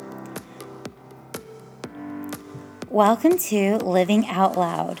Welcome to Living Out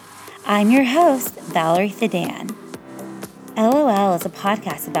Loud. I'm your host, Valerie Thedan. LOL is a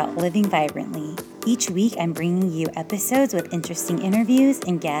podcast about living vibrantly. Each week, I'm bringing you episodes with interesting interviews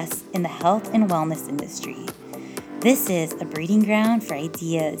and guests in the health and wellness industry. This is a breeding ground for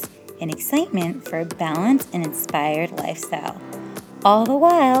ideas and excitement for a balanced and inspired lifestyle, all the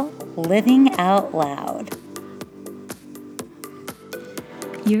while living out loud.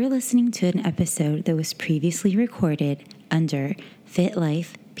 You're listening to an episode that was previously recorded under Fit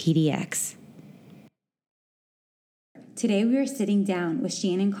Life PDX. Today we are sitting down with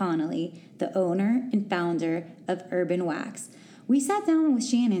Shannon Connolly, the owner and founder of Urban Wax. We sat down with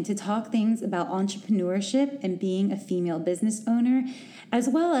Shannon to talk things about entrepreneurship and being a female business owner, as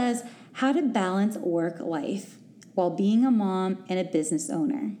well as how to balance work life while being a mom and a business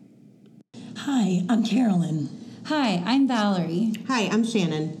owner. Hi, I'm Carolyn. Hi, I'm Valerie. Hi, I'm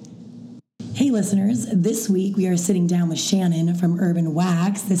Shannon. Hey listeners, this week we are sitting down with Shannon from Urban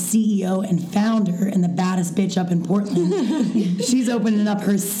Wax, the CEO and founder and the baddest bitch up in Portland. She's opening up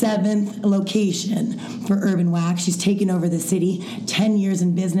her 7th location for Urban Wax. She's taken over the city, 10 years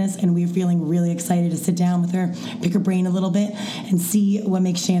in business, and we're feeling really excited to sit down with her, pick her brain a little bit, and see what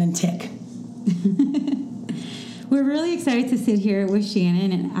makes Shannon tick. We're really excited to sit here with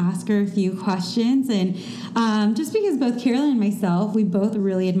Shannon and ask her a few questions. And just because both Carolyn and myself, we both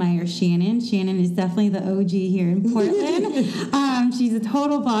really admire Shannon. Shannon is definitely the OG here in Portland. She's a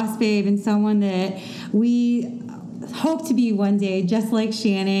total boss babe and someone that we hope to be one day just like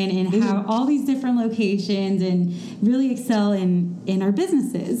Shannon and have all these different locations and really excel in our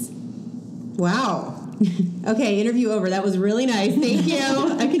businesses. Wow. Okay, interview over. That was really nice. Thank you.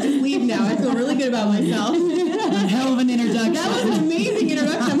 I could just leave now. I feel really good about myself. A hell of an introduction. That was an amazing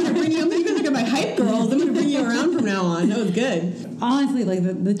introduction. I'm going to bring you, you guys are my hype girls. I'm going to bring you around from now on. That was good. Honestly, like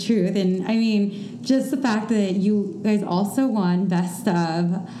the truth. And I mean, just the fact that you guys also won Best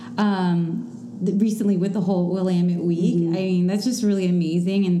of recently with the whole Willamette Week. I mean, that's just really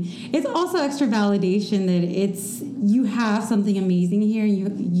amazing. And it's also extra validation that you have something amazing here.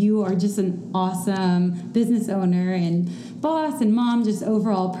 You are just an awesome business owner and boss and mom, just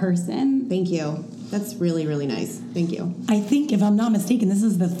overall person. Thank you. That's really, really nice. Thank you. I think, if I'm not mistaken, this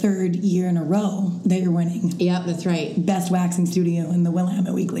is the 3rd year in a row that you're winning. Yep, that's right. Best waxing studio in the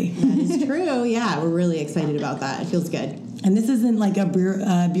Willamette Weekly. That is true. Yeah, we're really excited about that. It feels good. And this isn't like a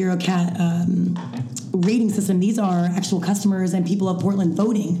bureaucrat rating system. These are actual customers and people of Portland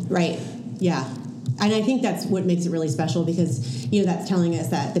voting. Right. Yeah. And I think that's what makes it really special because, that's telling us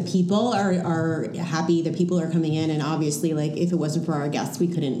that the people are happy, the people are coming in, and obviously, like, if it wasn't for our guests, we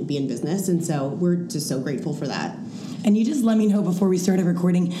couldn't be in business. And so we're just so grateful for that. And you just let me know before we started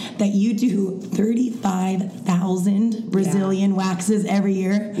recording that you do 35,000 Brazilian waxes every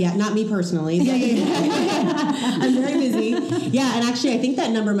year. Yeah, not me personally. I'm very busy. Yeah, and actually I think that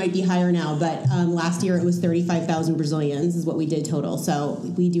number might be higher now, but last year it was 35,000 Brazilians is what we did total. So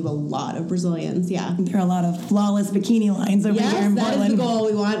we do a lot of Brazilians, yeah. There are a lot of flawless bikini lines over here in Portland. Yes, that is the goal.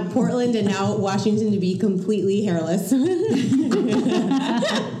 We want Portland and now Washington to be completely hairless.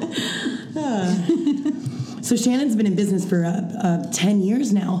 So Shannon's been in business for 10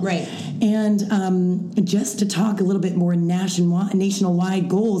 years now. Right. And just to talk a little bit more nationwide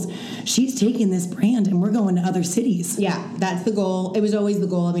goals, she's taking this brand and we're going to other cities. Yeah, that's the goal. It was always the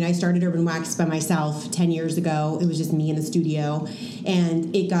goal. I mean, I started Urban Wax by myself 10 years ago. It was just me in the studio.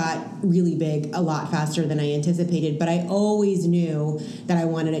 And it got really big a lot faster than I anticipated. But I always knew that I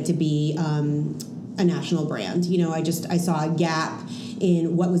wanted it to be a national brand. I saw a gap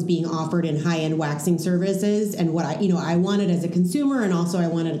in what was being offered in high-end waxing services and what I wanted as a consumer, and also I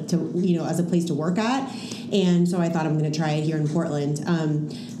wanted to, as a place to work at. And so I thought I'm going to try it here in Portland.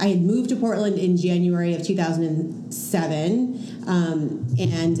 I had moved to Portland in January of 2007,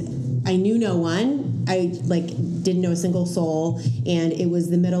 and I knew no one. I didn't know a single soul, and it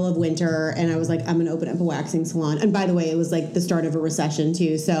was the middle of winter, and I was like, I'm going to open up a waxing salon. And by the way, it was like the start of a recession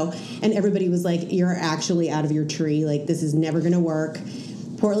too. So, and everybody was like, you're actually out of your tree. Like, this is never going to work.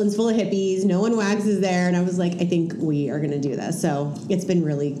 Portland's full of hippies. No one waxes there. And I was like, I think we are going to do this. So it's been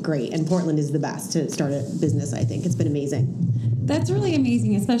really great. And Portland is the best to start a business, I think. It's been amazing. That's really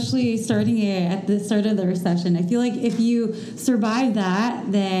amazing, especially starting it at the start of the recession. I feel like if you survive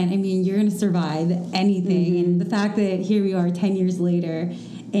that, then, you're going to survive anything. Mm-hmm. And the fact that here we are 10 years later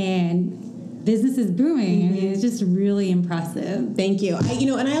and business is booming, mm-hmm. It's just really impressive. Thank you.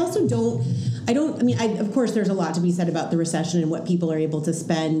 And I also of course, there's a lot to be said about the recession and what people are able to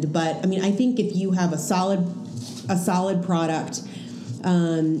spend. But, I think if you have a solid product,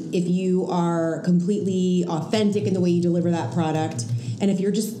 if you are completely authentic in the way you deliver that product, And if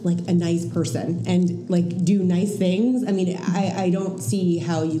you're just like a nice person and like do nice things, I mean, I don't see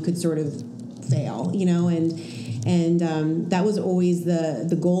how you could sort of fail, you know, and that was always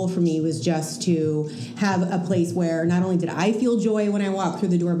the goal for me, was just to have a place where not only did I feel joy when I walked through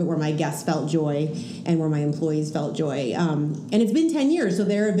the door, but where my guests felt joy and where my employees felt joy. And it's been 10 years, so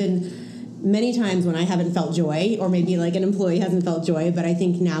there have been many times when I haven't felt joy, or maybe like an employee hasn't felt joy, but I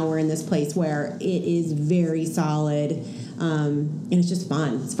think now we're in this place where it is very solid, and it's just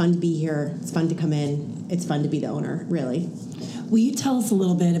fun. It's fun to be here. It's fun to come in. It's fun to be the owner, really. Will you tell us a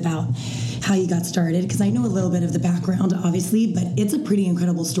little bit about how you got started? Because I know a little bit of the background, obviously, but it's a pretty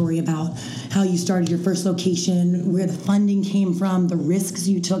incredible story about how you started your first location, where the funding came from, the risks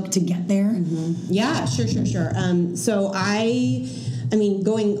you took to get there. Mm-hmm. Yeah, sure. So I mean,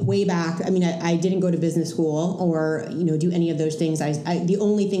 going way back, I mean, I didn't go to business school or, you know, do any of those things. The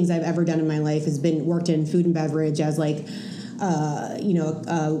only things I've ever done in my life has been worked in food and beverage as like, I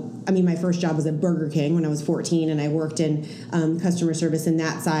mean, my first job was at Burger King when I was 14, and I worked in customer service in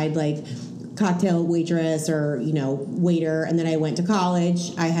that side, like cocktail waitress or, you know, waiter. And then I went to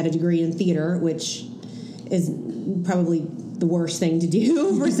college. I had a degree in theater, which is probably the worst thing to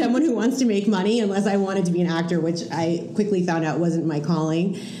do for someone who wants to make money, unless I wanted to be an actor, which I quickly found out wasn't my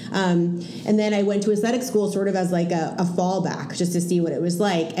calling. And then I went to aesthetic school sort of as like a fallback, just to see what it was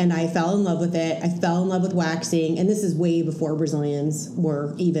like. And I fell in love with it. I fell in love with waxing. And this is way before Brazilians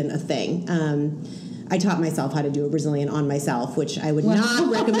were even a thing. I taught myself how to do a Brazilian on myself, which I would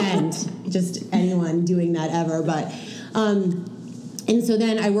not recommend just anyone doing that ever. But and so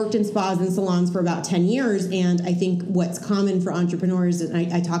then I worked in spas and salons for about 10 years. And I think what's common for entrepreneurs,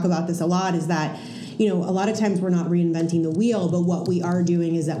 and I talk about this a lot, is that, you know, a lot of times we're not reinventing the wheel, but what we are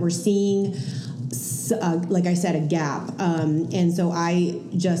doing is that we're seeing, like I said, a gap. And so I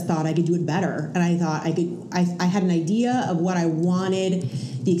just thought I could do it better. And I thought I had an idea of what I wanted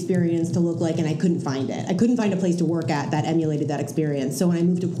the experience to look like, and I couldn't find it. I couldn't find a place to work at that emulated that experience. So when I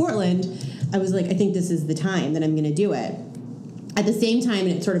moved to Portland, I was like, I think this is the time that I'm going to do it. At the same time, and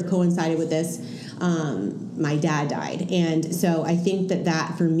it sort of coincided with this, my dad died. And so I think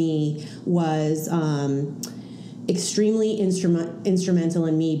that for me was extremely instrumental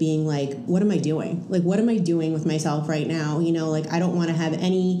in me being like, what am I doing? Like, what am I doing with myself right now? You know, like, I don't want to have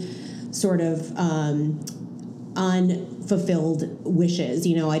any sort of unfulfilled wishes.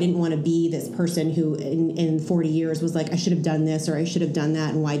 You know, I didn't want to be this person who in 40 years was like, I should have done this or I should have done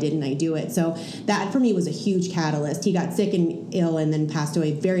that, and why didn't I do it? So that for me was a huge catalyst. He got sick and ill and then passed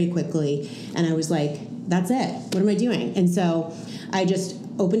away very quickly, and I was like, that's it. What am I doing? And so I just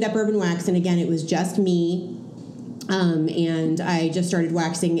opened up Urban Wax, and again, it was just me, and I just started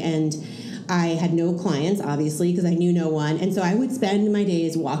waxing, and I had no clients, obviously, because I knew no one. And so I would spend my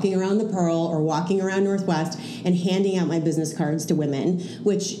days walking around the Pearl or walking around Northwest and handing out my business cards to women,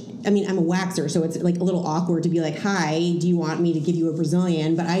 which, I mean, I'm a waxer, so it's like a little awkward to be like, hi, do you want me to give you a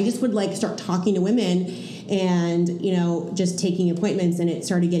Brazilian? But I just would like start talking to women and, you know, just taking appointments, and it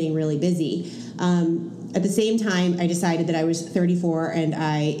started getting really busy. At the same time, I decided that I was 34 and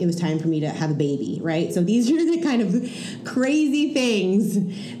it was time for me to have a baby, right? So these are the kind of crazy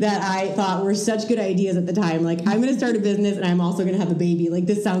things that I thought were such good ideas at the time. Like, I'm going to start a business and I'm also going to have a baby. Like,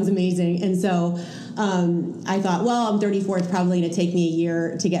 this sounds amazing. And so I thought, well, I'm 34. It's probably going to take me a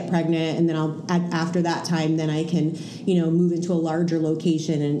year to get pregnant. And then after that time, then I can, you know, move into a larger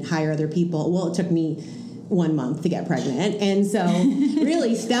location and hire other people. Well, it took me 1 month to get pregnant. And so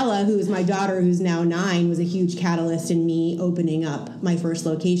really Stella, who's my daughter, who's now 9, was a huge catalyst in me opening up my first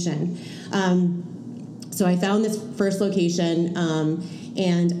location. So I found this first location,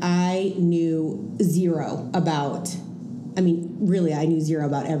 and I knew zero about, I knew zero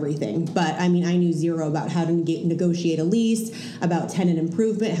about everything. But I knew zero about how to negotiate a lease, about tenant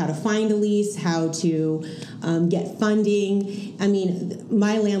improvement, how to find a lease, how to get funding.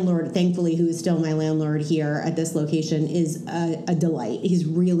 My landlord, thankfully, who is still my landlord here at this location, is a delight. He's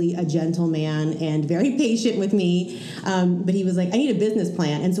really a gentleman and very patient with me. But he was like, I need a business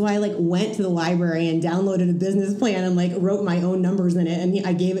plan. And so I went to the library and downloaded a business plan and wrote my own numbers in it. And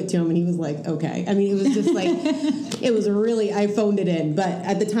I gave it to him and he was like, okay. It was just it was really, I phoned it in. But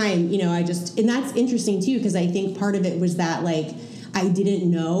at the time, and that's interesting too, because I think part of it was that I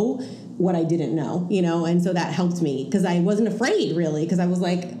didn't know what I didn't know, and so that helped me because I wasn't afraid really, because I was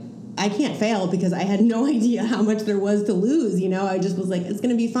like, I can't fail because I had no idea how much there was to lose, I just was like, it's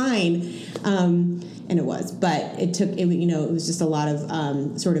going to be fine. And it was, but it was just a lot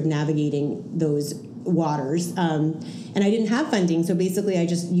of sort of navigating those waters. And I didn't have funding. So basically I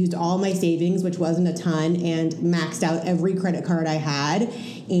just used all my savings, which wasn't a ton, and maxed out every credit card I had.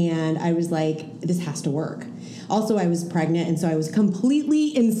 And I was like, this has to work. Also, I was pregnant, and so I was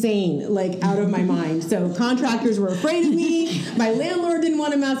completely insane, like out of my mind. So contractors were afraid of me. My landlord didn't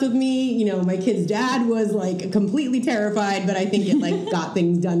want to mess with me. You know, my kid's dad was like completely terrified, but I think it like got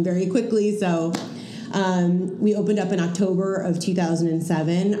things done very quickly. So we opened up in October of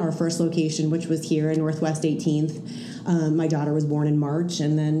 2007, our first location, which was here in Northwest 18th. My daughter was born in March,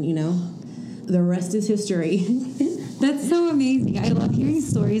 and then, you know, the rest is history. That's so amazing. I love hearing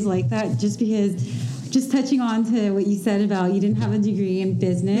stories like that, just because, just touching on to what you said about you didn't have a degree in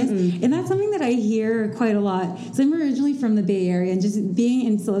business. Mm-mm. And that's something that I hear quite a lot. So I'm originally from the Bay Area, and just being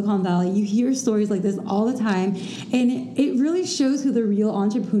in Silicon Valley, you hear stories like this all the time. And it really shows who the real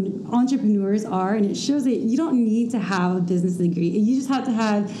entrepreneurs are. And it shows that you don't need to have a business degree. You just have to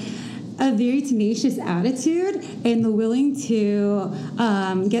have a very tenacious attitude and the willing to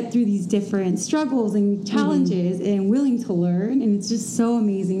get through these different struggles and challenges, mm-hmm. and willing to learn. And it's just so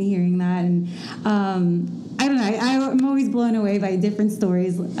amazing hearing that. And I don't know, I'm always blown away by different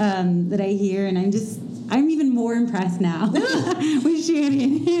stories that I hear, and I'm even more impressed now with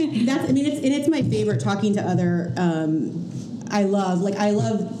Shannon. It's my favorite, talking to other. I love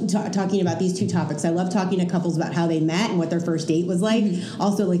talking about these two topics. I love talking to couples about how they met and what their first date was like. Mm-hmm.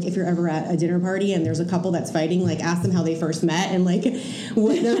 Also, like, if you're ever at a dinner party and there's a couple that's fighting, like, ask them how they first met and like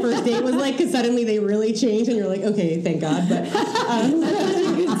what their first date was like, because suddenly they really change and you're like, okay, thank God. But I know,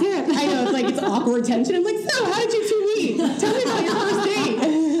 it's like, it's awkward tension. I'm like, so how did you two meet? Tell me about your first date.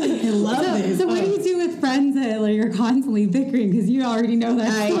 I love this. So what do you do with friends that like are constantly bickering, because you already know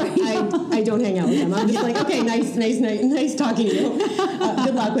that story? I don't hang out with them. I'm just like, okay, nice talking to you.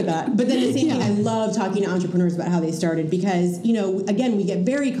 Good luck with that. But then the same thing, I love talking to entrepreneurs about how they started, because, you know, again, we get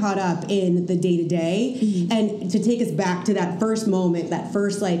very caught up in the day-to-day, mm-hmm. and to take us back to that first moment, that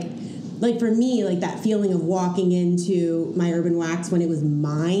first, like for me, like that feeling of walking into my Urban Wax when it was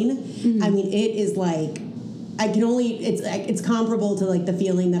mine. Mm-hmm. I mean, it is like, it's comparable to like the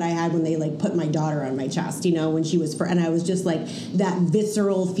feeling that I had when they like put my daughter on my chest, you know, when she was and I was just like that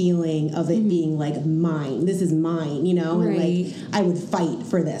visceral feeling of it, mm-hmm. being like mine. This is mine, you know, right. And like I would fight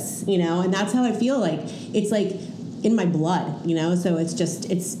for this, you know, and that's how I feel like it's like in my blood, you know. So it's just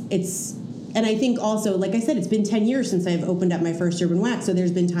and I think also, like I said, it's been 10 years since I've opened up my first Urban Wax. So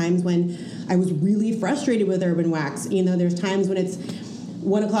there's been times when I was really frustrated with Urban Wax. You know, there's times when it's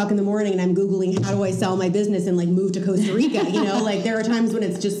 1 o'clock in the morning and I'm Googling how do I sell my business and like move to Costa Rica, you know, like there are times when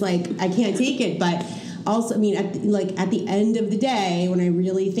it's just like, I can't take it. But also, I mean, at the end of the day, when I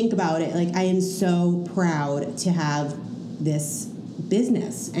really think about it, like I am so proud to have this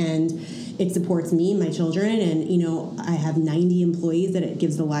business, and it supports me, my children, and, you know, I have 90 employees that it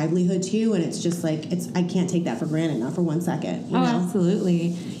gives the livelihood to, and it's just like, I can't take that for granted, not for 1 second. You know?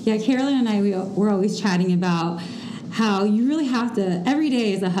 Absolutely. Yeah, Carolyn and I, we're always chatting about how you really have to, every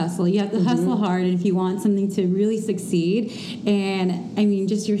day is a hustle. You have to, mm-hmm. hustle hard, and if you want something to really succeed. And I mean,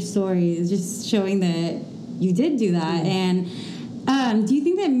 just your story is just showing that you did do that. Mm-hmm. And do you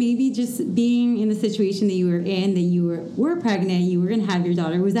think that maybe just being in the situation that you were in, that you were pregnant, you were going to have your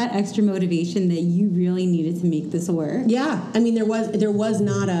daughter, was that extra motivation that you really needed to make this work? Yeah. I mean, there was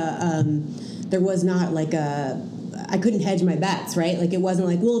not like I couldn't hedge my bets, right? Like, it wasn't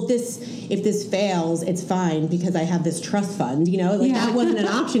like, well, if this fails, it's fine because I have this trust fund, you know? Like, that wasn't an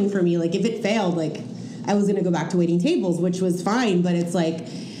option for me. Like, if it failed, like, I was going to go back to waiting tables, which was fine. But it's like,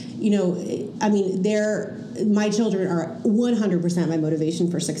 you know, I mean, my children are 100% my motivation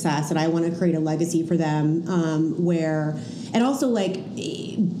for success, and I want to create a legacy for them and also, like,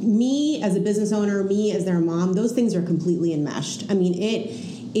 me as a business owner, me as their mom, those things are completely enmeshed. I mean,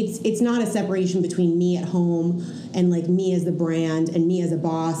 it's not a separation between me at home and like me as the brand and me as a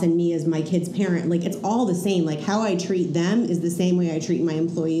boss and me as my kid's parent. Like, it's all the same. Like, how I treat them is the same way I treat my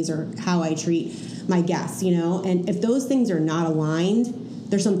employees or how I treat my guests, you know? And if those things are not aligned,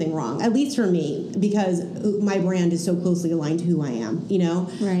 there's something wrong, at least for me, because my brand is so closely aligned to who I am, you know?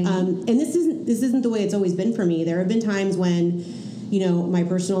 Right. And this isn't the way it's always been for me. There have been times when, you know, my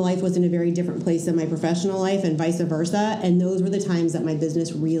personal life was in a very different place than my professional life, and vice versa. And those were the times that my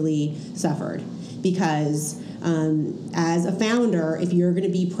business really suffered, because as a founder, if you're going to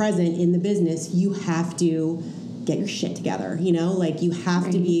be present in the business, you have to get your shit together, you know, like you have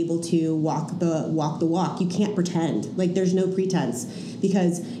to be able to walk the walk. You can't pretend. Like, there's no pretense,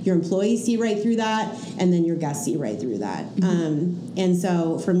 because your employees see right through that, and then your guests see right through that. Mm-hmm. And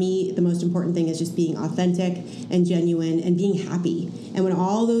so for me, the most important thing is just being authentic and genuine and being happy. And when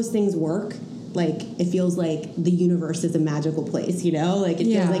all those things work, like, it feels like the universe is a magical place, you know, like it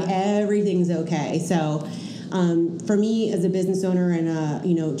feels like everything's okay. So for me as a business owner and,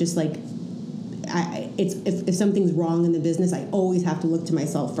 you know, just like, if something's wrong in the business, I always have to look to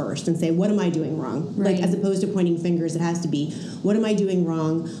myself first and say, what am I doing wrong? Right. Like, as opposed to pointing fingers, it has to be, what am I doing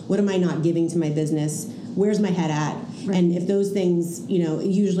wrong? What am I not giving to my business? Where's my head at? Right. And if those things,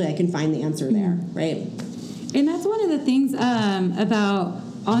 usually I can find the answer there, right? And that's one of the things about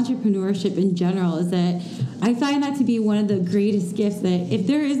entrepreneurship in general, is that I find that to be one of the greatest gifts, that if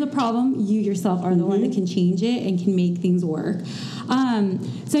there is a problem, you yourself are the one that can change it and can make things work.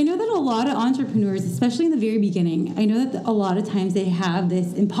 So I know that a lot of entrepreneurs, especially in the very beginning, I know that a lot of times they have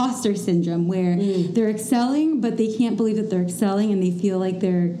this imposter syndrome where they're excelling, but they can't believe that they're excelling, and they feel like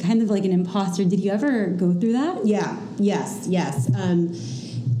they're kind of like an imposter. Did you ever go through that? Yeah. Yes.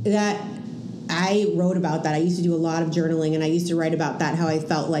 That I wrote about that. I used to do a lot of journaling, and I used to write about that, how I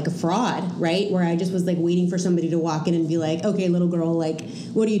felt like a fraud, right? Where I just was like waiting for somebody to walk in and be like, okay, little girl, like,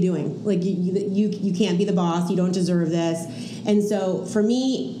 what are you doing? Like, you can't be the boss. You don't deserve this. And so for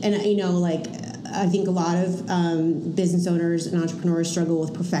me, and I think a lot of business owners and entrepreneurs struggle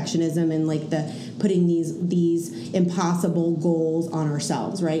with perfectionism and like the putting these impossible goals on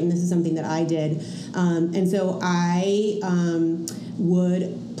ourselves, right? And this is something that I did. And so I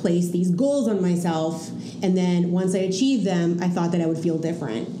would place these goals on myself, and then once I achieved them, I thought that I would feel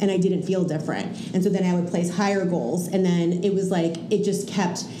different, and I didn't feel different. And so then I would place higher goals, and then it was like it just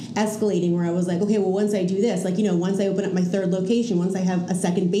kept escalating, where I was like, okay, well, once I do this, like, once I open up my third location, once I have a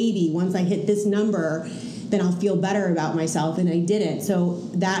second baby, once I hit this number, then I'll feel better about myself, and I didn't. So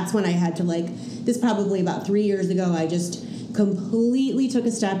that's when I had to, like, this probably about 3 years ago, I just completely took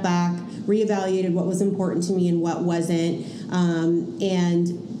a step back, reevaluated what was important to me and what wasn't,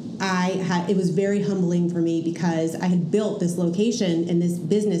 and it was very humbling for me, because I had built this location and this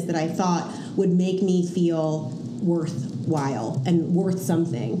business that I thought would make me feel worthwhile and worth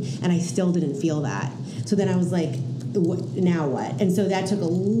something, and I still didn't feel that. So then I was like, now what? And so that took a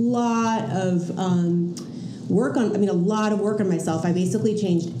lot of work on myself. I basically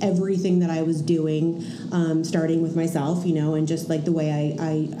changed everything that I was doing, starting with myself, and just like the way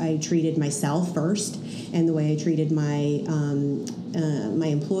I treated myself first, and the way I treated my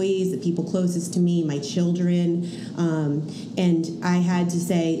employees, the people closest to me, my children, and I had to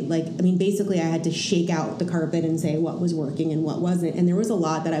say, basically I had to shake out the carpet and say what was working and what wasn't, and there was a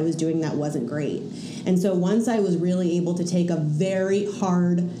lot that I was doing that wasn't great. And so once I was really able to take a very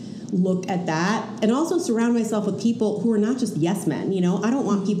hard look at that, and also surround myself with people who are not just yes men. I don't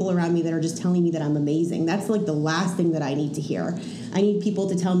want people around me that are just telling me that I'm amazing. That's like the last thing that I need to hear. I need people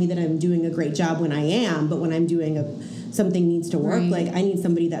to tell me that I'm doing a great job when I am, but when I'm doing something needs to work, like I need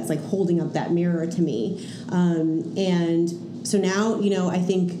somebody that's like holding up that mirror to me. And so now, I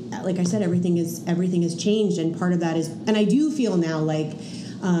think, like I said, everything has changed, and part of that is, and I do feel now like,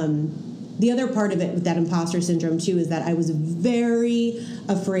 the other part of it with that imposter syndrome too is that I was very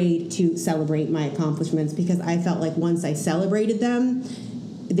afraid to celebrate my accomplishments, because I felt like once I celebrated them,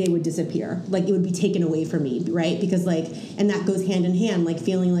 they would disappear. Like it would be taken away from me, right? Because and that goes hand in hand, like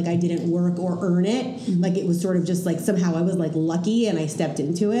feeling like I didn't work or earn it. Mm-hmm. Like it was sort of just like somehow I was like lucky and I stepped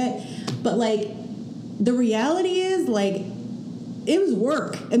into it. But like the reality is like, it was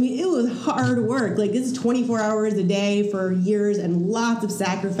work. I mean, it was hard work. Like this is 24 hours a day for years, and lots of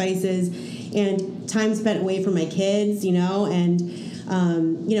sacrifices and time spent away from my kids, and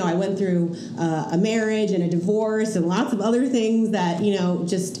I went through a marriage and a divorce and lots of other things that,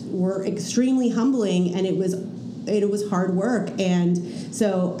 just were extremely humbling, and it was hard work. And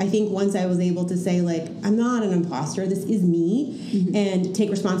so I think once I was able to say, like, I'm not an imposter, this is me, mm-hmm. and take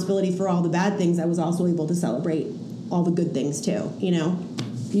responsibility for all the bad things, I was also able to celebrate all the good things too,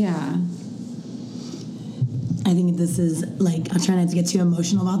 Yeah. I think this is like, I'll try not to get too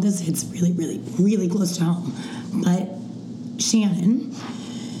emotional about this. It's really, really, really close to home. But Shannon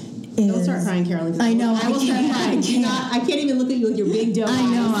is... Don't start crying, Carolyn. I know. I will start crying. I can't even look at you with your big doe eyes.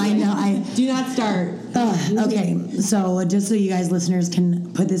 I know. Do not start. Okay, so just so you guys listeners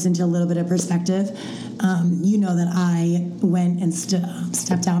can put this into a little bit of perspective, you know that I went and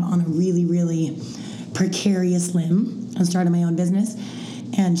stepped out on a really, really precarious limb and started my own business,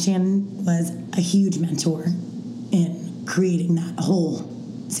 and Shannon was a huge mentor in creating that whole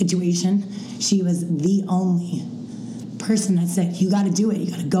situation. She was the only person that said, you got to do it, you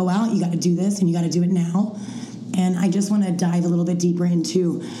got to go out, you got to do this, and you got to do it now. And I just want to dive a little bit deeper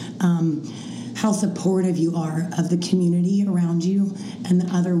into how supportive you are of the community around you and the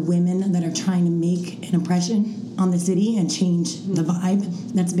other women that are trying to make an impression on the city and change the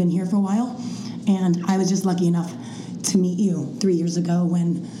vibe that's been here for a while. And I was just lucky enough to meet you 3 years ago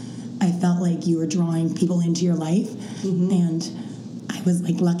when I felt like you were drawing people into your life. Mm-hmm. And I was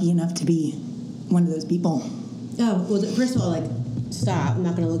like lucky enough to be one of those people. Oh, well, first of all, like, stop. I'm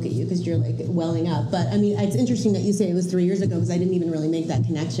not going to look at you because you're like welling up. But I mean, it's interesting that you say it was 3 years ago because I didn't even really make that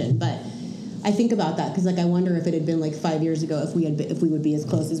connection. But I think about that because like I wonder if it had been like 5 years ago if we would be as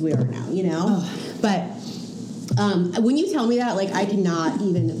close as we are now, you know. But when you tell me that, like I cannot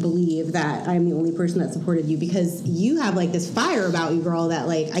even believe that I'm the only person that supported you because you have like this fire about you, girl. That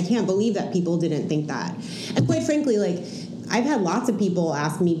like I can't believe that people didn't think that. And quite frankly, like I've had lots of people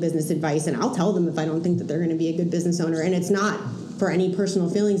ask me business advice, and I'll tell them if I don't think that they're going to be a good business owner. And it's not for any personal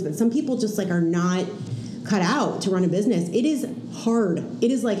feelings, but some people just like are not cut out to run a business. It is hard.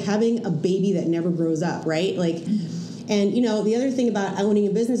 It is like having a baby that never grows up, right? Like, and you know, the other thing about owning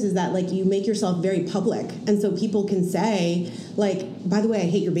a business is that like you make yourself very public. And so people can say like, by the way, I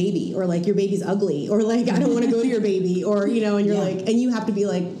hate your baby, or like your baby's ugly, or like, I don't want to go to your baby, or, you know, and you're like, and you have to be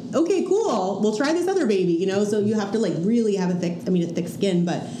like, okay, cool, we'll try this other baby, you know? So you have to like really have a thick skin.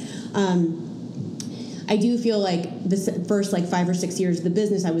 But, I do feel like the first like 5 or 6 years of the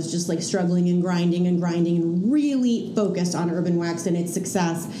business, I was just like struggling and grinding and really focused on Urban Wax and its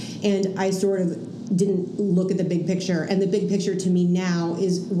success. And I sort of didn't look at the big picture. And the big picture to me now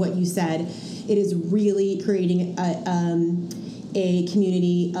is what you said. It is really creating a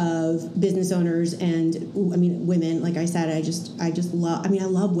community of business owners and I mean women. Like I said, I just love. I mean, I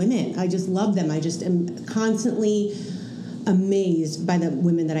love women. I just love them. I just am constantly amazed by the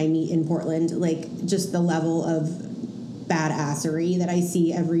women that I meet in Portland, like just the level of badassery that I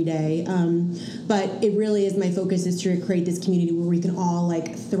see every day. But it really is, my focus is to create this community where we can all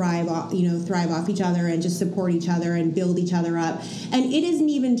like thrive off each other and just support each other and build each other up. And it isn't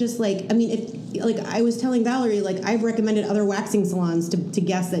even just like, I mean, if like I was telling Valerie, like I've recommended other waxing salons to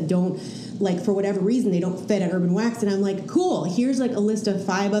guests that don't, like for whatever reason they don't fit at Urban Wax, and I'm like, cool, here's like a list of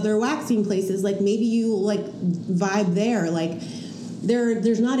 5 other waxing places, like maybe you like vibe there. Like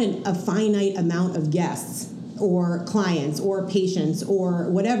there's not a finite amount of guests or clients or patients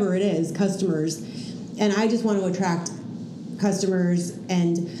or whatever it is, customers, and I just want to attract customers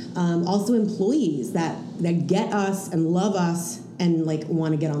and also employees that get us and love us and like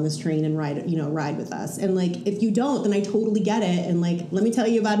want to get on this train and ride with us. And like if you don't, then I totally get it. And like let me tell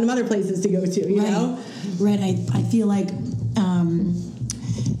you about some other places to go to. You know, right? I feel like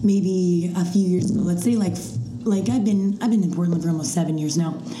maybe a few years ago, let's say like I've been in Portland for almost 7 years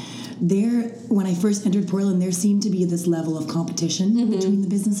now. When I first entered Portland, there seemed to be this level of competition between the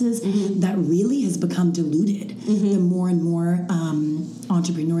businesses that really has become diluted. The more and more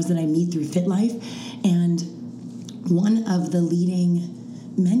entrepreneurs that I meet through FitLife, and one of the leading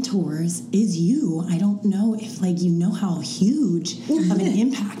mentors is you. I don't know if like you know how huge of an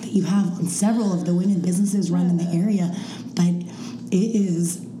impact that you have on several of the women businesses run in the area, but it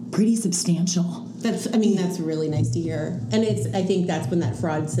is pretty substantial. That's really nice to hear. And I think that's when that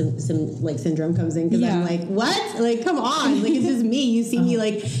fraud syndrome comes in, because I'm like, what? Like, come on. Like, it's just me. You see me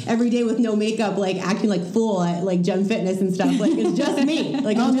like every day with no makeup, like acting like full at like Gem Fitness and stuff. Like, it's just me.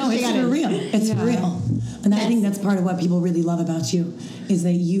 Like, oh no, it's for real. It's for real. And I think that's part of what people really love about you, is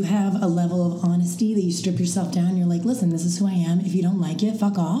that you have a level of honesty that you strip yourself down. You're like, listen, this is who I am. If you don't like it,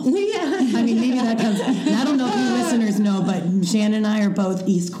 fuck off. Yeah. I mean, maybe that comes. And I don't know if you listeners know, but Shannon and I are both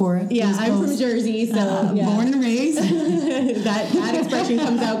East Coast. Yeah, I'm from Jersey, so born and raised. that expression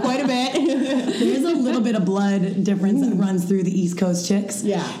comes out quite a bit. There's a little bit of blood difference that runs through the East Coast chicks.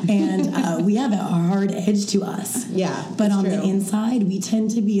 Yeah. And we have a hard edge to us. Yeah. But on the inside, we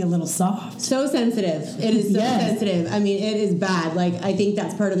tend to be a little soft. So sensitive. It is so sensitive. I mean, it is bad. Like, I think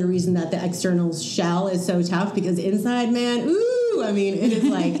that's part of the reason that the external shell is so tough, because inside, man, ooh, I mean, it is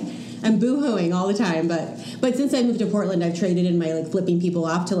like, I'm boo-hooing all the time. But since I moved to Portland, I've traded in my, like, flipping people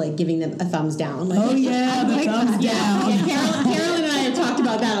off to, like, giving them a thumbs down. Like, oh, yeah, the thumbs down. Yeah, Carolyn and I have talked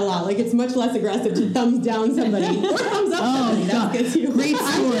about that a lot. Like, it's much less aggressive to thumbs down somebody or thumbs up somebody. That's good, too. Great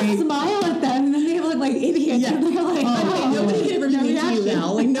story. I smile at them, and then they look like idiots. Yeah. And they're like, nobody can ever be mean to you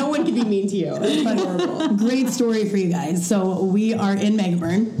now. Like, no one can be mean to you. That's horrible. Great story for you guys. So we are in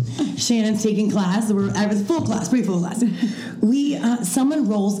Megaburn. Shannon's taking class. I was pretty full class. Someone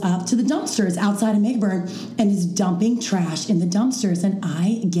rolls up to the dumpsters outside of Megaburn and is dumping trash in the dumpsters, and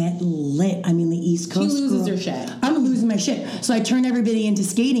I get lit. I mean, the East Coast. She loses her shit. I'm losing my shit. So I turn everybody into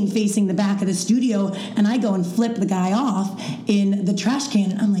skating, facing the back of the studio, and I go and flip the guy off in the trash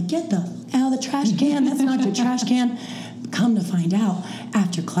can. And I'm like, get the out of the trash can. That's not your trash can. Come to find out,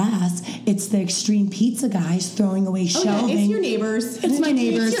 after class, it's the Extreme Pizza guys throwing away shelving. It's your neighbors. It's my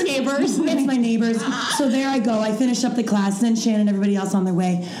neighbors. It's your neighbors. It's my neighbors. So there I go. I finish up the class, then Shannon and everybody else on their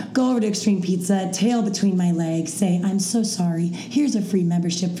way go over to Extreme Pizza, tail between my legs, say, I'm so sorry. Here's a free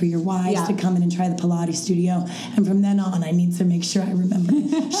membership for your wives to come in and try the Pilates studio. And from then on, I need to make sure I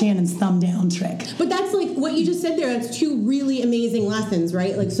remember Shannon's thumb down trick. But that's like what you just said there. That's two really amazing lessons,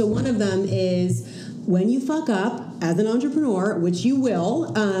 right? Like, so one of them is when you fuck up as an entrepreneur, which you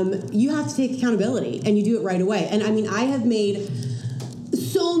will, you have to take accountability and you do it right away. And I mean, I have made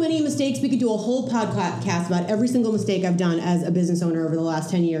so many mistakes. We could do a whole podcast about every single mistake I've done as a business owner over the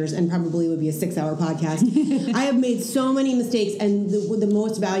last 10 years, and probably would be a 6-hour podcast. I have made so many mistakes, and the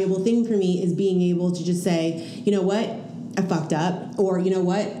most valuable thing for me is being able to just say, you know what? I fucked up, or you know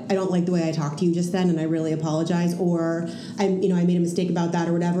what, I don't like the way I talked to you just then, and I really apologize, or I made a mistake about that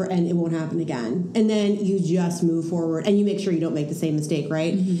or whatever, and it won't happen again. And then you just move forward, and you make sure you don't make the same mistake,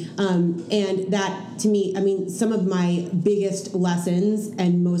 right? Mm-hmm. And that, to me, I mean, some of my biggest lessons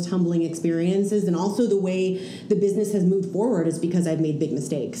and most humbling experiences, and also the way the business has moved forward, is because I've made big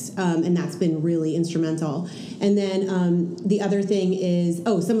mistakes, and that's been really instrumental. And then the other thing is,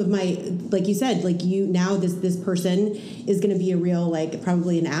 some of my, like you said, like now this person is going to be a real, like,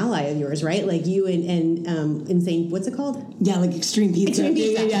 probably an ally of yours, right? Like you and Insane, what's it called? Yeah, like Extreme Pizza. Extreme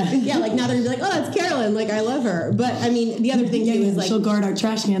Pizza. Yeah, like now they're going to be like, oh, that's Carolyn. Like, I love her. But, I mean, the other thing, too, is like... she'll guard our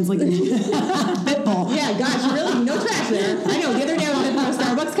trash cans like a pit bull. Yeah, gosh, really, no trash there. I know, the other day I was at a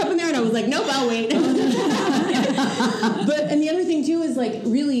Starbucks cup in there, and I was like, nope, I'll wait. But, and the other thing, too, is, like,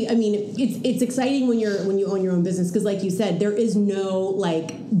 really, I mean, it's exciting when you own your own business, because, like you said, there is no,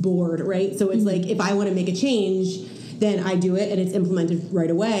 like, board, right? So it's like, if I want to make a change, then I do it, and it's implemented right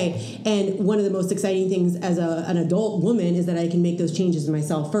away. And one of the most exciting things as an adult woman is that I can make those changes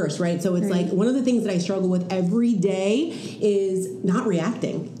myself first, right? So it's like one of the things that I struggle with every day is not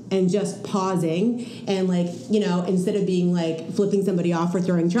reacting and just pausing, and, like, instead of being like flipping somebody off for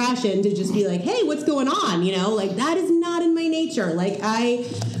throwing trash in, to just be like, hey, what's going on? Like, that is not in my nature. Like, I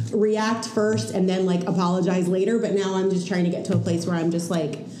react first and then, like, apologize later. But now I'm just trying to get to a place where I'm just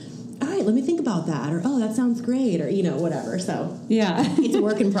like, all right, let me think about that, or, oh, that sounds great, or, whatever. So, yeah, it's a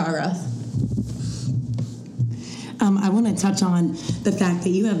work in progress. I want to touch on the fact that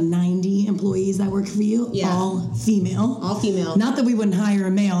you have 90 employees that work for you, all female. All female. Not that we wouldn't hire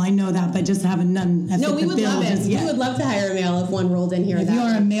a male, I know that, but just having none. No, we would love it. We would love to hire a male if one rolled in here. If you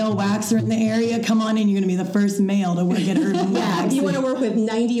are a male waxer in the area, come on in. You're going to be the first male to work at Urban Wax. If you want to work with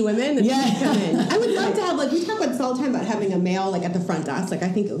 90 women, then come in. I would love to have, like, we talk about this all the time about having a male, like, at the front desk. Like, I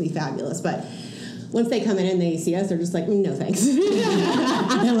think it would be fabulous, but once they come in and they see us, they're just like, no thanks.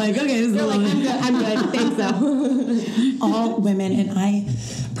 They're like, okay, this is I'm good. Thanks, though. All women, and I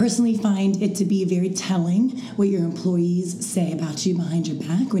personally find it to be very telling what your employees say about you behind your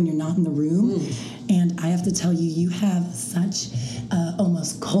back when you're not in the room. And I have to tell you, you have such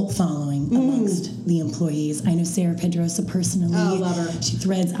almost cult following amongst the employees. I know Sarah Pedrosa personally. Oh, love her. She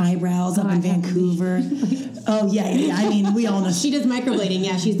threads eyebrows up in Vancouver. Oh, yeah. I mean, we all know. She does microblading.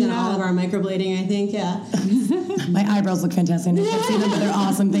 Yeah, she's done all of our microblading, I think. Yeah. My eyebrows look fantastic. I can't see them, but they're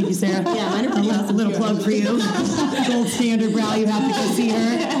awesome. Thank you, Sarah. Yeah, mine are pretty awesome. A little plug for you. Gold standard brow. You have to go see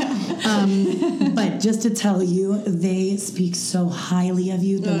her. But just to tell you, they speak so highly of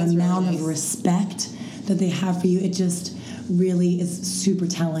you. The amount of respect that they have for you, it just really is super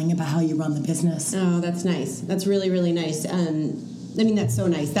telling about how you run the business. Oh, that's nice. That's really, really nice. I mean, that's so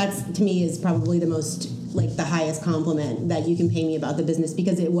nice. That's, to me, is probably the most, like, the highest compliment that you can pay me about the business,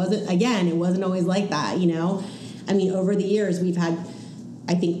 because it wasn't always like that, I mean, over the years, we've had,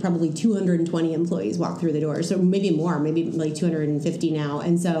 I think, probably 220 employees walk through the door. So maybe more, maybe like 250 now.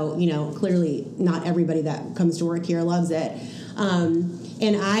 And so, clearly not everybody that comes to work here loves it.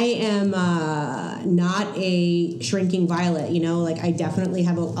 And I am not a shrinking violet, like, I definitely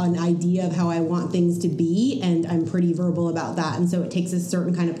have an idea of how I want things to be, and I'm pretty verbal about that. And so it takes a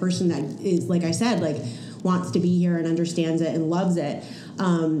certain kind of person that is, like I said, like, wants to be here and understands it and loves it.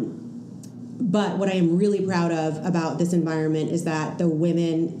 But what I am really proud of about this environment is that the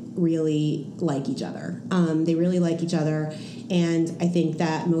women really like each other. They really like each other. And I think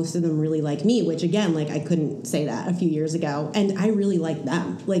that most of them really like me, which, again, like, I couldn't say that a few years ago. And I really like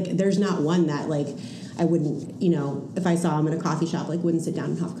them. Like, there's not one that, like, I wouldn't, if I saw them in a coffee shop, like, wouldn't sit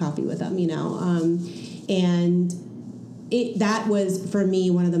down and have coffee with them, And that was, for me,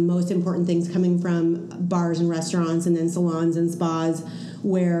 one of the most important things, coming from bars and restaurants and then salons and spas,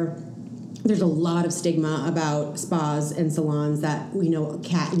 where there's a lot of stigma about spas and salons that, women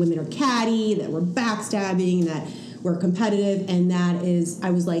are catty, that we're backstabbing, that We're competitive, and that is,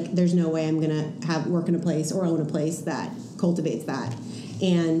 I was like, there's no way I'm gonna work in a place or own a place that cultivates that.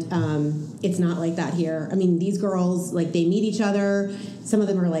 And it's not like that here. I mean, these girls, like, they meet each other. Some of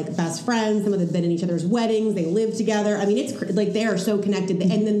them are like best friends. Some of them have been in each other's weddings. They live together. I mean, it's like they are so connected.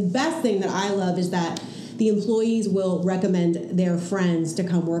 And the best thing that I love is that the employees will recommend their friends to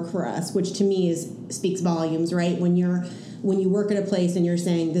come work for us, which to me speaks volumes, right? When you work at a place and you're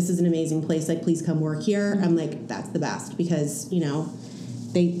saying, this is an amazing place, like, please come work here, I'm like, that's the best, because, you know,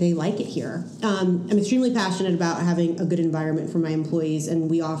 they like it here. I'm extremely passionate about having a good environment for my employees, and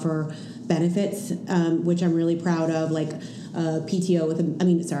we offer benefits, which I'm really proud of, like PTO and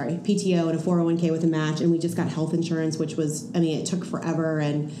a 401k with a match, and we just got health insurance, which was, I mean, it took forever,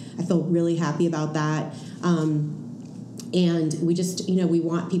 and I feel really happy about that. And we just, you know, we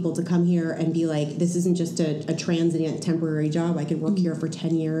want people to come here and be like, this isn't just a transient temporary job. I could work here for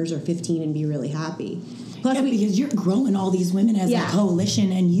 10 years or 15 and be really happy. Plus, because you're growing all these women as a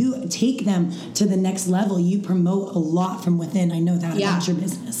coalition, and you take them to the next level. You promote a lot from within. I know that about your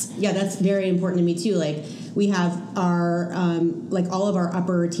business. Yeah, that's very important to me too. Like, we have our like all of our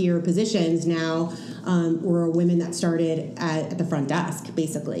upper tier positions now were women that started at the front desk,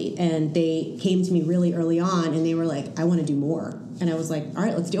 basically, and they came to me really early on, and they were like, I want to do more. And I was like, all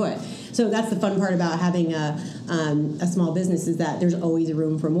right, let's do it. So that's the fun part about having a small business, is that there's always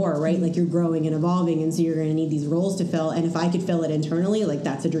room for more, right? Like, you're growing and evolving, and so you're going to need these roles to fill. And if I could fill it internally, like,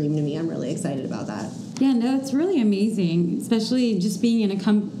 that's a dream to me. I'm really excited about that. Yeah, no, it's really amazing, especially just being in a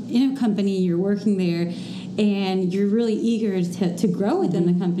company, you're working there, and you're really eager to grow within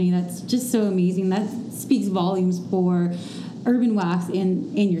the company. That's just so amazing. That speaks volumes for Urban Wax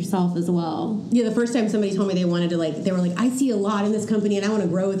and yourself as well. Yeah, the first time somebody told me they wanted to, like, they were like, I see a lot in this company and I want to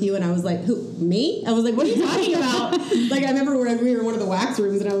grow with you. And I was like, who, me? I was like, what are you talking about? Like, I remember when we were in one of the wax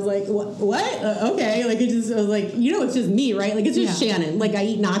rooms, and I was like, what? Okay. Like, I was like, you know, it's just me, right? Like, it's just Shannon. Like, I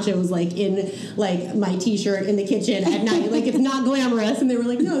eat nachos, like, in, like, my t-shirt in the kitchen at night. Like, it's not glamorous. And they were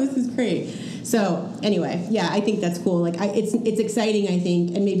like, no, this is great. So anyway, yeah, I think that's cool. Like, it's exciting, I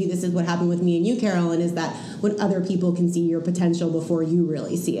think, and maybe this is what happened with me and you, Carolyn, is that when other people can see your potential before you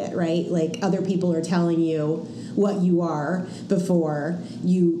really see it, right? Like, other people are telling you what you are before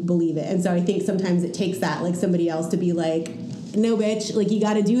you believe it. And so I think sometimes it takes that, like, somebody else to be like, no, bitch, like, you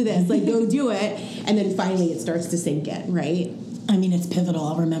got to do this, like, go do it. And then finally it starts to sink in, right? I mean, it's pivotal.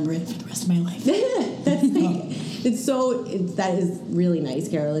 I'll remember it for the rest of my life. That is really nice,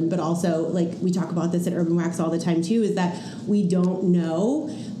 Carolyn. But also, like, we talk about this at Urban Wax all the time too, is that we don't know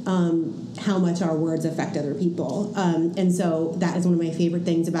how much our words affect other people. And so that is one of my favorite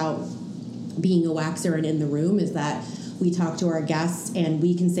things about being a waxer and in the room, is that we talk to our guests and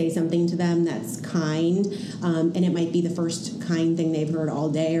we can say something to them that's kind, and it might be the first kind thing they've heard all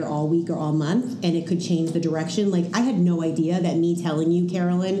day or all week or all month, and it could change the direction. Like, I had no idea that me telling you,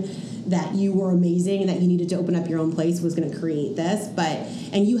 Carolyn, that you were amazing and that you needed to open up your own place was going to create this,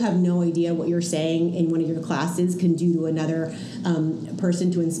 and you have no idea what you're saying in one of your classes can do to another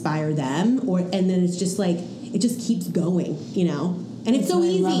person to inspire them, and then it's just like, it just keeps going, you know. And it's so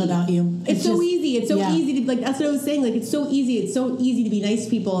easy. I love about you. It's so easy. It's so easy to, like, that's what I was saying. Like, it's so easy. It's so easy to be nice to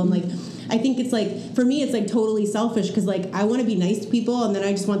people. And, like, I think it's, like, for me, it's, like, totally selfish, because, like, I want to be nice to people, and then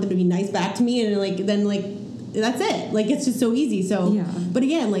I just want them to be nice back to me. And, like, then, like, that's it. Like, it's just so easy. So, but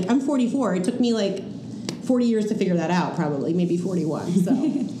again, like, I'm 44. It took me, like, 40 years to figure that out, probably. Maybe 41. So,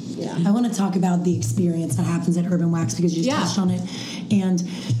 yeah. I want to talk about the experience that happens at Urban Wax, because you just touched on it. And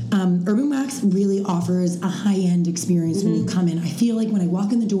Urban Wax really offers a high-end experience when you come in. I feel like when I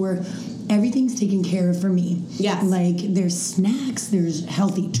walk in the door, everything's taken care of for me. Yes. Like, there's snacks, there's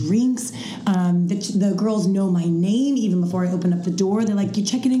healthy drinks. The girls know my name even before I open up the door. They're like, you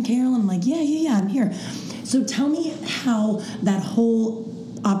checking in, Carol? I'm like, yeah, I'm here. So tell me how that whole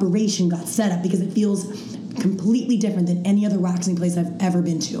operation got set up, because it feels completely different than any other waxing place I've ever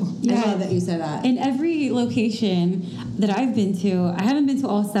been to. Yeah. I love that you said that. In every location that I've been to, I haven't been to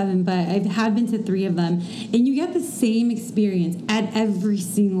all 7, but I have been to 3 of them, and you get the same experience at every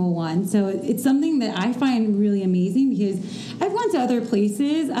single one. So it's something that I find really amazing, because I've gone to other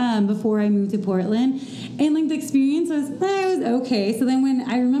places before I moved to Portland, and, like, the experience was okay. So then when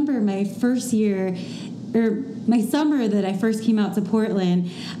I remember my first year, or my summer that I first came out to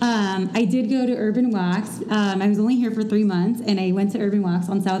Portland, I did go to Urban Wax. I was only here for 3 months, and I went to Urban Wax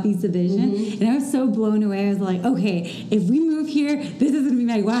on Southeast Division, and I was so blown away. I was like, okay, if we move here, this is going to be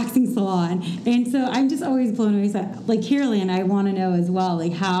my waxing salon. And so I'm just always blown away. So, like, Carolyn, I want to know as well,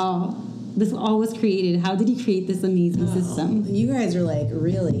 like, how this all was created. How did he create this amazing system? You guys are, like,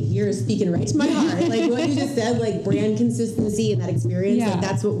 really, you're speaking right to my heart. Like, what you just said, like, brand consistency and that experience, like,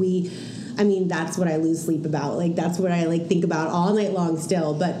 that's what we I mean, that's what I lose sleep about. Like, that's what I like think about all night long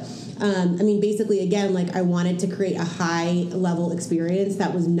still. But I mean, basically, again, like I wanted to create a high level experience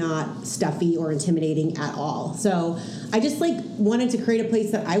that was not stuffy or intimidating at all. So I just like wanted to create a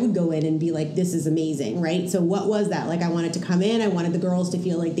place that I would go in and be like, this is amazing, right? So what was that? Like, I wanted to come in, I wanted the girls to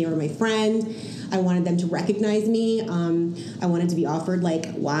feel like they were my friend. I wanted them to recognize me. I wanted to be offered like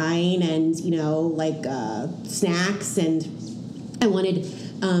wine and, you know, like snacks, and I wanted,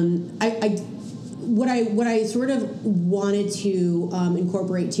 what I sort of wanted to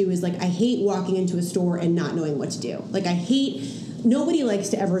incorporate too is like, I hate walking into a store and not knowing what to do. Like, nobody likes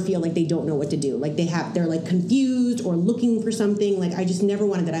to ever feel like they don't know what to do. Like they're like confused or looking for something. Like, I just never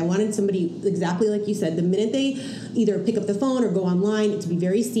wanted that. I wanted somebody, exactly like you said, the minute they either pick up the phone or go online, to be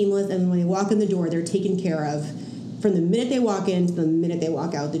very seamless. And when they walk in the door, they're taken care of from the minute they walk in to the minute they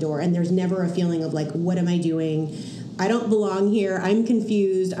walk out the door. And there's never a feeling of like, what am I doing? I don't belong here. I'm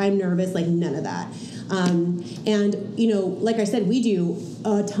confused. I'm nervous. Like, none of that. And, you know, like I said, we do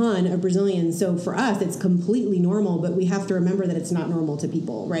a ton of Brazilians. So for us, it's completely normal, but we have to remember that it's not normal to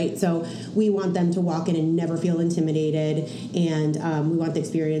people, right? So we want them to walk in and never feel intimidated. And we want the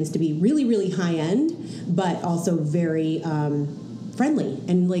experience to be really, really high end, but also very friendly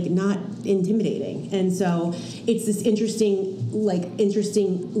and like not intimidating. And so it's this interesting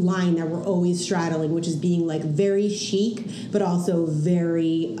line that we're always straddling, which is being like very chic but also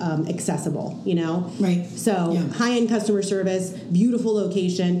very accessible, you know? Right. So high-end customer service, beautiful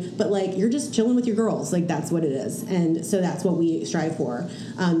location, but like you're just chilling with your girls. Like, that's what it is. And so that's what we strive for,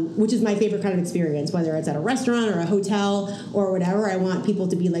 which is my favorite kind of experience, whether it's at a restaurant or a hotel or whatever. I want people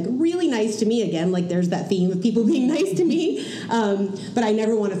to be like really nice to me. Again, like there's that theme of people being nice to me. But I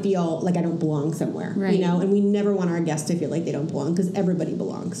never want to feel like I don't belong somewhere, right. You know, and we never want our guests to feel like they don't belong, because everybody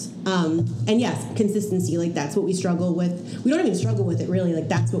belongs. And yes, consistency, like that's what we struggle with. We don't even struggle with it really. Like,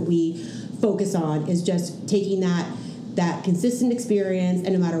 that's what we focus on, is just taking that consistent experience,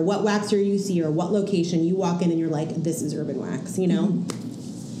 and no matter what waxer you see or what location you walk in and you're like, this is Urban Wax, you know? Mm-hmm.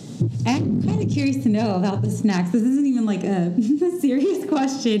 I'm kind of curious to know about the snacks. This isn't even like a serious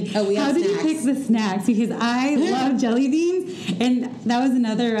question. Oh, we have How did snacks. you pick the snacks? Because I love jelly beans, and that was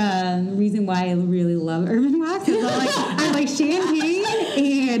another reason why I really love Urban Wax. I like champagne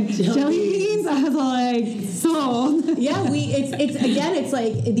and jelly beans. I was like, sold. Yeah, it's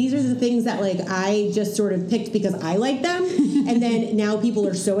like, these are the things that like I just sort of picked because I like them, and then now people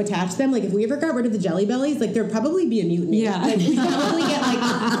are so attached to them. Like, if we ever got rid of the Jelly Bellies, like there'd probably be a mutiny. Yeah. Like, we'd probably get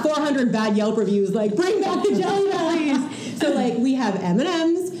like 400 bad Yelp reviews, like, bring back the Jelly Bellies. So like, we have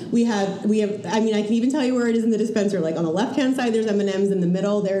M&Ms. We have. I mean, I can even tell you where it is in the dispenser. Like, on the left-hand side, there's M&Ms. In the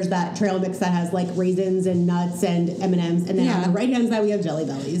middle, there's that trail mix that has like raisins and nuts and M&Ms. And then on the right-hand side, we have Jelly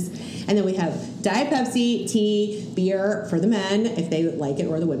Bellies. And then we have Diet Pepsi, tea, beer for the men, if they like it,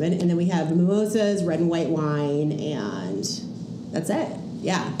 or the women. And then we have mimosas, red and white wine, and that's it.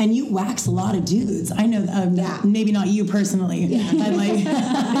 Yeah. And you wax a lot of dudes. I know, maybe not you personally, but like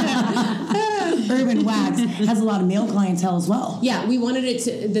Urban Wax has a lot of male clientele as well. Yeah, we wanted it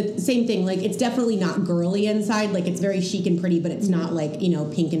to, the same thing, like it's definitely not girly inside, like it's very chic and pretty, but it's not like, you know,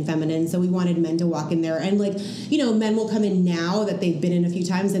 pink and feminine. So we wanted men to walk in there, and like, you know, men will come in now that they've been in a few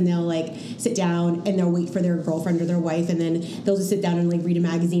times, and they'll like sit down and they'll wait for their girlfriend or their wife, and then they'll just sit down and like read a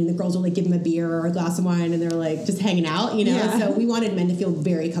magazine. The girls will like give them a beer or a glass of wine, and they're like just hanging out, you know? Yeah. So we wanted men to feel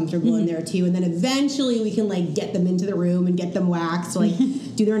very comfortable in there too, and then eventually we can like get them into the room and get them waxed, like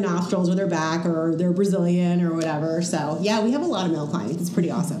do their nostrils or their back or their Brazilian or whatever. So yeah, we have a lot of male clients. It's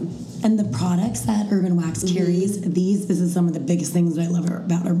pretty awesome. And the products that Urban Wax carries, this is some of the biggest things that I love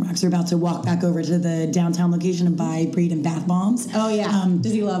about Urban Wax. We're about to walk back over to the downtown location and buy Braden bath bombs. Oh yeah.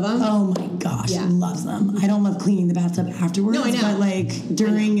 Does he love them? Oh my gosh, he loves them. I don't love cleaning the bathtub afterwards. No, I know. But like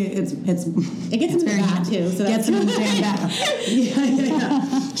during it gets him in the bath too. So gets him in the damn bath.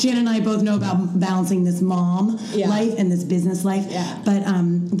 yeah. Shannon and I both know about balancing this mom life and this business life. Yeah. But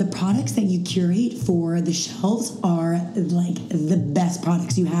the products that you curate for the shelves are like the best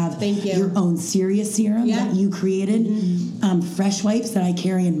products you have. Thank you. Your own Serious Serum that you created. Fresh wipes that I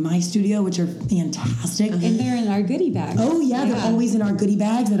carry in my studio, which are fantastic. And they're in our goodie bags. Oh yeah, they're always in our goodie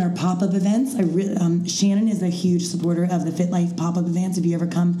bags at our pop-up events. Shannon is a huge supporter of the Fit Life pop-up events. If you ever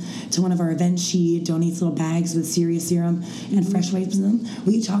come to one of our events, she donates little bags with Serious Serum and fresh wipes in them.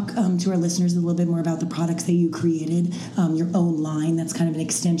 Will you talk to our listeners a little bit more about the products that you created, your own line that's kind of an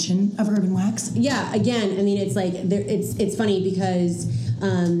extension of Urban Wax? Yeah, again, I mean, it's like it's funny because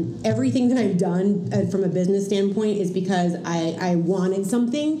everything that I've done from a business standpoint is because I wanted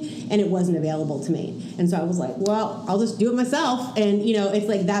something and it wasn't available to me. And so I was like, well, I'll just do it myself. And, you know, it's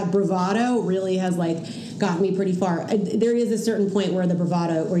like that bravado really has like got me pretty far. There is a certain point where the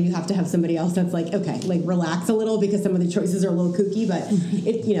bravado, where you have to have somebody else that's like, okay, like relax a little because some of the choices are a little kooky, but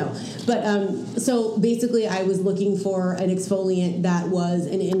it, you know, but so basically I was looking for an exfoliant that was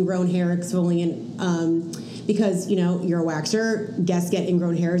an ingrown hair exfoliant, because, you know, you're a waxer, guests get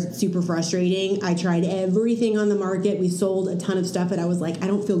ingrown hairs, it's super frustrating. I tried everything on the market. We sold a ton of stuff, and I was like, I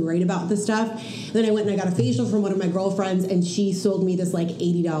don't feel great about this stuff. And then I went and I got a facial from one of my girlfriends, and she sold me this like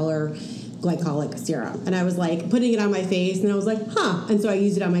 $80 glycolic serum. And I was like putting it on my face, and I was like, huh. And so I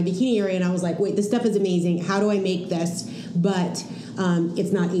used it on my bikini area, and I was like, wait, this stuff is amazing. How do I make this? But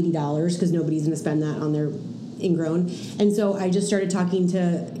it's not $80 because nobody's going to spend that on their ingrown. And so I just started talking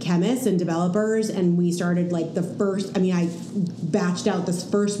to chemists and developers, and we started like I batched out this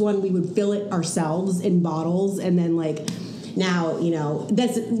first one. We would fill it ourselves in bottles, and then like now, you know,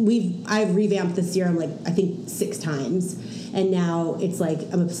 I've revamped the serum like I think 6 times. And now it's like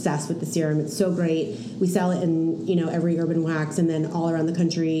I'm obsessed with the serum. It's so great. We sell it in, you know, every Urban Wax, and then all around the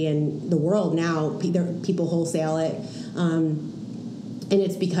country and the world now. People wholesale it. And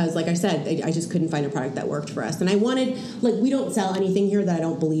it's because, like I said, I just couldn't find a product that worked for us. And I wanted, like, we don't sell anything here that I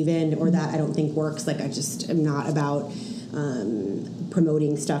don't believe in or that I don't think works. Like, I just am not about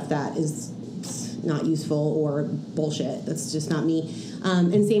promoting stuff that is not useful or bullshit. That's just not me.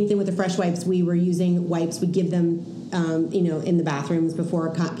 And same thing with the Fresh Wipes. We were using wipes. We give them, you know, in the bathrooms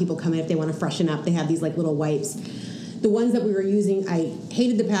before people come in if they want to freshen up. They have these, like, little wipes. The ones that we were using, I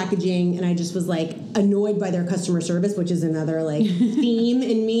hated the packaging, and I just was like annoyed by their customer service, which is another like theme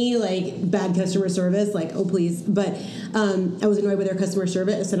in me, like bad customer service, like, oh please. But I was annoyed with their customer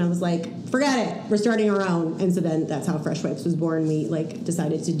service, and I was like, forget it, we're starting our own. And so then that's how Fresh Wipes was born. We like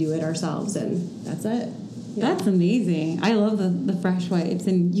decided to do it ourselves, and that's it. Yeah. That's amazing. I love the Fresh Wipes,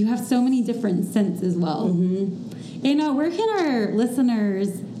 and you have so many different scents as well. Mm-hmm. And where can our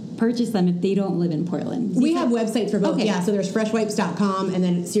listeners purchase them if they don't live in Portland? We have websites for both. Okay. Yeah, so there's freshwipes.com and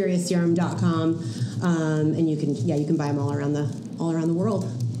then SeriousSerum.com, and you can buy them all around the world.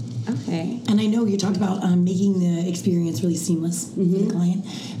 Okay. And I know you talked about making the experience really seamless for the client,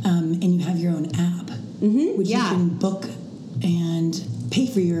 and you have your own app, which you can book and pay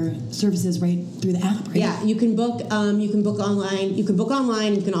for your services right through the app, right? Yeah, you can book online.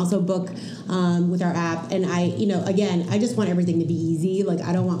 You can also book with our app. And I just want everything to be easy. Like,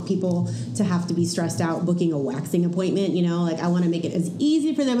 I don't want people to have to be stressed out booking a waxing appointment, you know? Like, I want to make it as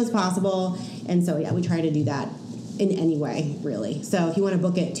easy for them as possible. And so, yeah, we try to do that in any way, really. So if you want to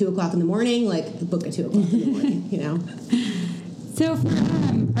book at 2 o'clock in the morning, like, book at 2 o'clock in the morning, you know? So for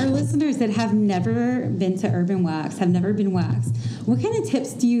our listeners that have never been to Urban Wax, have never been waxed, what kind of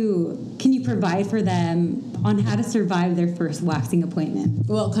tips can you provide for them on how to survive their first waxing appointment?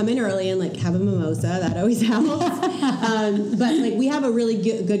 Well, come in early and like have a mimosa. That always helps. But like we have a really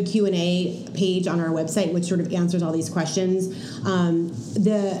good Q&A page on our website, which sort of answers all these questions.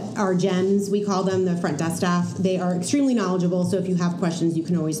 Our gems, we call them, the front desk staff, they are extremely knowledgeable. So if you have questions, you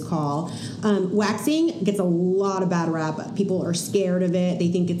can always call. Waxing gets a lot of bad rap. People are scared of it. They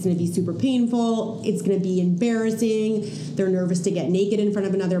think it's going to be super painful. It's going to be embarrassing. They're nervous to get naked in front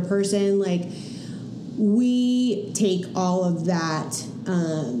of another person. Like, we take all of that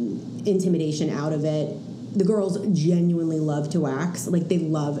intimidation out of it. The girls genuinely love to wax. Like, they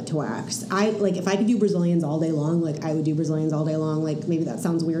love to wax. If I could do Brazilians all day long, like, I would do Brazilians all day long. Like, maybe that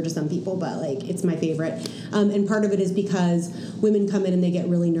sounds weird to some people, but, like, it's my favorite. And part of it is because women come in and they get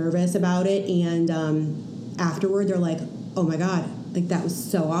really nervous about it, and afterward they're like, oh my God, like, that was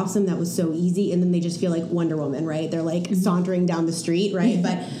so awesome, that was so easy, and then they just feel like Wonder Woman, right? They're like sauntering down the street, right?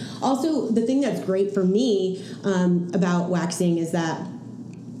 But also the thing that's great for me about waxing is that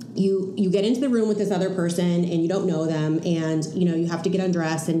you get into the room with this other person and you don't know them, and you have to get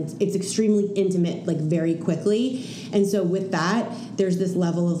undressed, and it's extremely intimate, like, very quickly. And so with that, there's this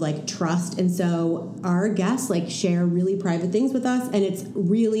level of like trust, and so our guests like share really private things with us, and it's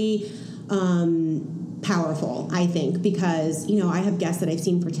really powerful, I think, because I have guests that I've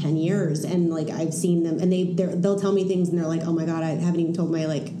seen for 10 years, and like I've seen them, and they'll tell me things, and they're like, oh my God, I haven't even told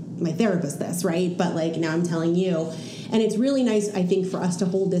my therapist this, right? But like now I'm telling you. And it's really nice, I think, for us to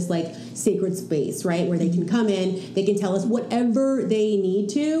hold this like sacred space, right, where they can come in, they can tell us whatever they need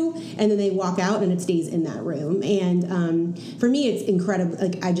to, and then they walk out and it stays in that room. And for me, it's incredible.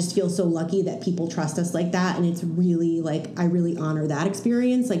 Like, I just feel so lucky that people trust us like that, and it's really like, I really honor that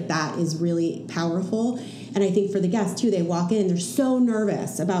experience. Like, that is really powerful. And I think for the guests too, they walk in and they're so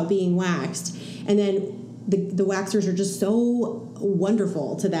nervous about being waxed, and then the waxers are just so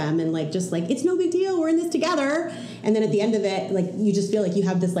wonderful to them, and like just like, it's no big deal, we're in this together. And then at the end of it, like you just feel like you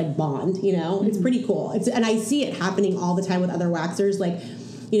have this like bond, you know. It's pretty cool. And I see it happening all the time with other waxers, like,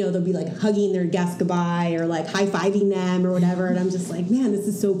 you know, they'll be like hugging their guests goodbye or like high-fiving them or whatever, and I'm just like, man, this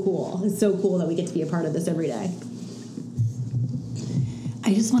is so cool. It's so cool that we get to be a part of this every day.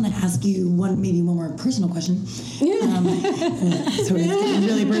 I just want to ask you one more personal question. So it's getting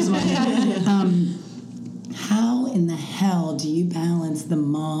really personal. How in the hell do you balance the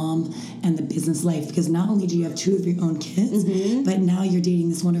mom and the business life? Because not only do you have 2 of your own kids, but now you're dating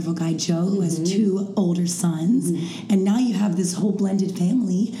this wonderful guy, Joe, who has 2 older sons. And now you have this whole blended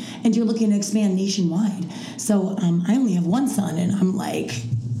family, and you're looking to expand nationwide. So I only have 1 son, and I'm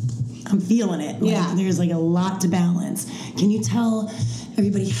feeling it. Like, there's like a lot to balance. Can you tell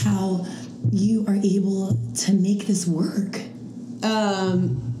everybody how you are able to make this work?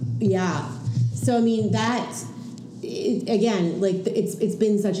 So, I mean, again, like, it's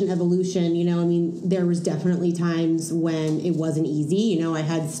been such an evolution, you know. I mean, there was definitely times when it wasn't easy. You know, I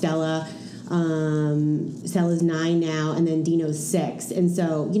had Stella. Stella's 9 now, and then Dino's 6. And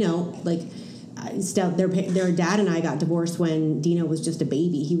so, you know, like, their dad and I got divorced when Dino was just a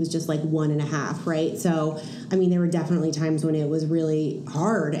baby. He was just like 1.5, right? So, I mean, there were definitely times when it was really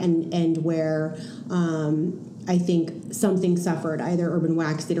hard, and where I think something suffered, either Urban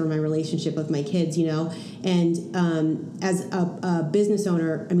Wax did or my relationship with my kids, you know. And as a business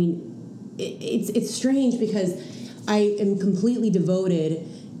owner, I mean, it's strange because I am completely devoted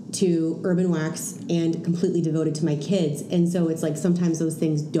to Urban Wax and completely devoted to my kids. And so it's like sometimes those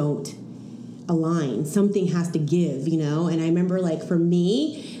things don't align. Something has to give, you know. And I remember, like, for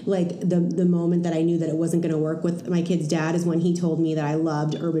me, like the moment that I knew that it wasn't going to work with my kid's dad is when he told me that I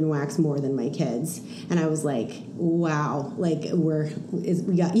loved Urban Wax more than my kids. And I was like, wow, like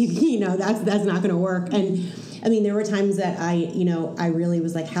we got you know, that's not going to work. And I mean, there were times that I really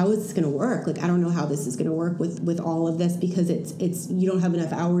was like, how is this going to work? Like, I don't know how this is going to work with all of this, because it's you don't have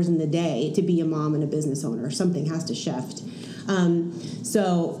enough hours in the day to be a mom and a business owner. Something has to shift.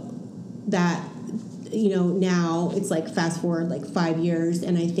 So that, you know, now it's like fast forward like 5 years,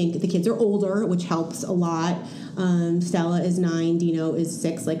 and I think the kids are older, which helps a lot. Stella is 9, Dino is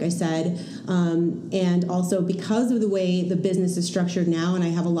 6, like I said. And also because of the way the business is structured now, and I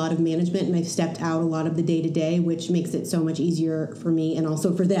have a lot of management, and I've stepped out a lot of the day-to-day, which makes it so much easier for me and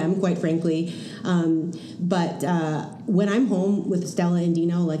also for them, quite frankly. But when I'm home with Stella and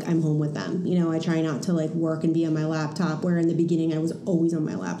Dino, like, I'm home with them. You know, I try not to like work and be on my laptop, where in the beginning I was always on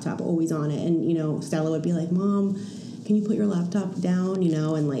my laptop, always on it. And, you know, Stella would be like, Mom, can you put your laptop down? You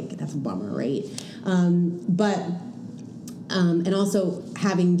know, and like, that's a bummer, right? And also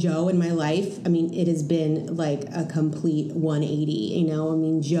having Joe in my life, I mean, it has been like a complete 180, you know. I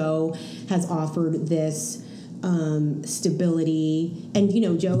mean, Joe has offered this stability, and, you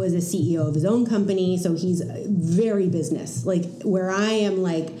know, Joe is a CEO of his own company, so he's very business. Like, where I am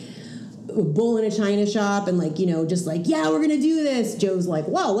like a bull in a china shop and, like, you know, just like, yeah, we're gonna do this. Joe's like,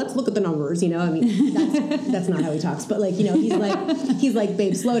 well, let's look at the numbers, you know. I mean, that's not how he talks, but, like, you know, he's like,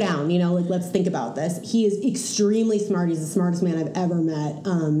 babe, slow down, you know, like, let's think about this. He is extremely smart. He's the smartest man I've ever met.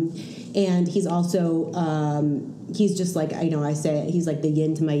 And he's also he's just like, I know I say it, he's like the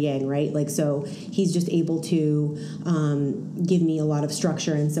yin to my yang, right? Like, so he's just able to give me a lot of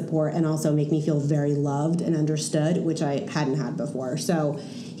structure and support, and also make me feel very loved and understood, which I hadn't had before. So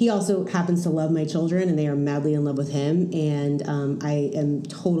he also happens to love my children, and they are madly in love with him, and I am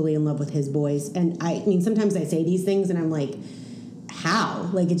totally in love with his boys. And I mean, sometimes I say these things and I'm like, how?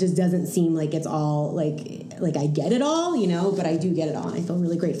 Like, it just doesn't seem like it's all like I get it all, you know, but I do get it all, and I feel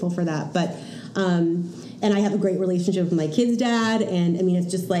really grateful for that. But and I have a great relationship with my kid's dad, and I mean,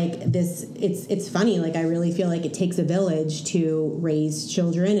 it's just like this, it's funny, like, I really feel like it takes a village to raise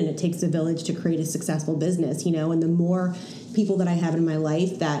children, and it takes a village to create a successful business, you know. And the more people that I have in my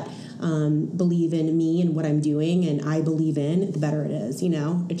life that believe in me and what I'm doing, and I believe in, the better it is, you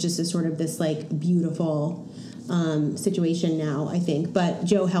know. It's just a sort of this like beautiful situation now, I think. But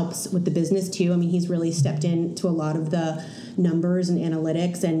Joe helps with the business too. I mean, he's really stepped into a lot of the numbers and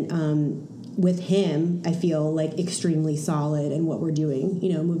analytics, and with him, I feel like extremely solid in what we're doing,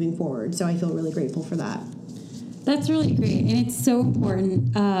 you know, moving forward. So I feel really grateful for that. That's really great, and it's so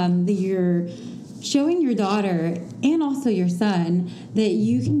important that you're showing your daughter and also your son that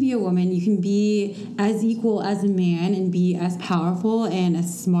you can be a woman, you can be as equal as a man, and be as powerful and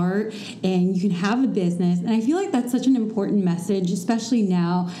as smart, and you can have a business. And I feel like that's such an important message, especially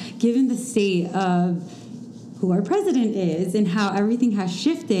now, given the state of who our president is and how everything has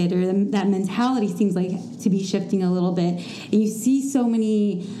shifted, or that mentality seems like to be shifting a little bit. And you see so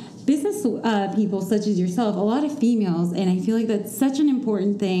many business people such as yourself, a lot of females, and I feel like that's such an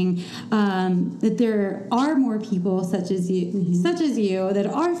important thing, that there are more people such as you that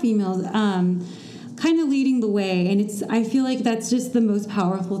are females, kind of leading the way. And I feel like that's just the most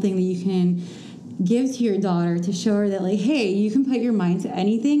powerful thing that you can give to your daughter, to show her that, like, hey, you can put your mind to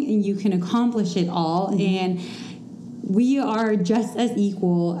anything and you can accomplish it all. And we are just as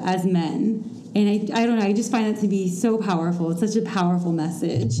equal as men. And I don't know, I just find that to be so powerful. It's such a powerful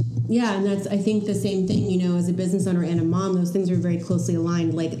message. Yeah, and that's, I think, the same thing, you know, as a business owner and a mom, those things are very closely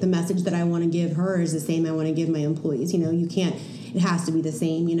aligned. Like, the message that I want to give her is the same I want to give my employees. You know, it has to be the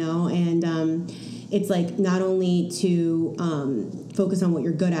same, you know, and it's like not only to focus on what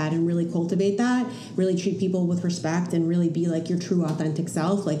you're good at and really cultivate that, really treat people with respect and really be like your true authentic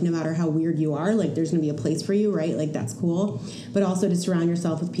self, like no matter how weird you are, like there's going to be a place for you, right? Like that's cool. But also to surround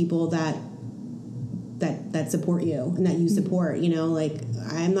yourself with people that support you and that you support, you know, like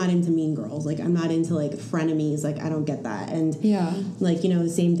I'm not into mean girls, like I'm not into like frenemies, like I don't get that. And like, you know, the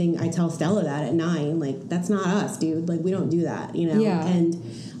same thing I tell Stella that at 9, like that's not us, dude, like we don't do that, you know. And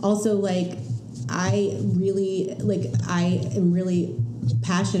also like I am really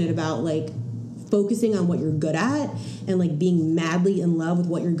passionate about like focusing on what you're good at and like being madly in love with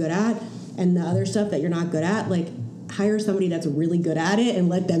what you're good at, and the other stuff that you're not good at, like hire somebody that's really good at it and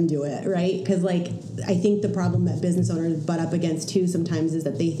let them do it, right? Because like I think the problem that business owners butt up against too sometimes is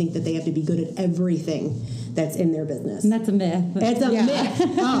that they think that they have to be good at everything that's in their business. And that's a myth. It's a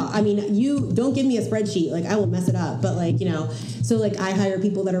myth. I mean, you don't give me a spreadsheet, like I will mess it up. But like, you know, so like I hire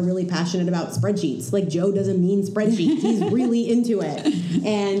people that are really passionate about spreadsheets. Like Joe doesn't mean spreadsheet. He's really into it.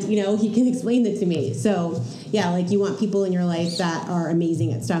 And, you know, he can explain it to me. So yeah, like you want people in your life that are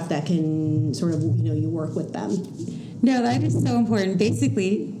amazing at stuff that can sort of, you know, you work with them. No, that is so important.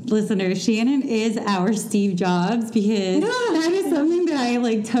 Basically, listeners, Shannon is our Steve Jobs, because that is something that I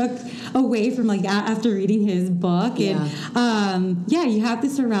like took away from like after reading his book. And you have to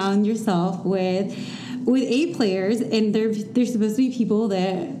surround yourself with A players, and they're supposed to be people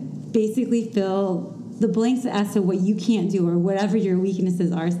that basically fill the blanks as to what you can't do or whatever your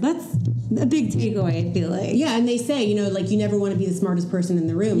weaknesses are. So that's a big takeaway, I feel like. Yeah, and they say, you know, like you never want to be the smartest person in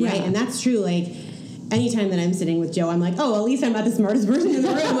the room, right? And that's true. Like anytime that I'm sitting with Joe, I'm like, oh, at least I'm not the smartest person in the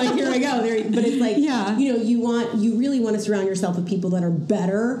room. Like, here I go. But it's like, you know, you really want to surround yourself with people that are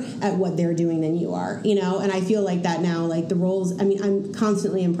better at what they're doing than you are, you know? And I feel like that now, like the roles, I mean, I'm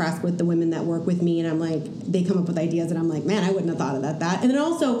constantly impressed with the women that work with me, and I'm like, they come up with ideas and I'm like, man, I wouldn't have thought of that. And then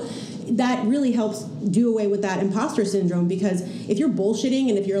also, that really helps do away with that imposter syndrome, because if you're bullshitting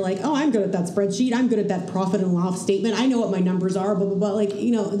and if you're like, oh, I'm good at that spreadsheet, I'm good at that profit and loss statement, I know what my numbers are, blah, blah, blah, like,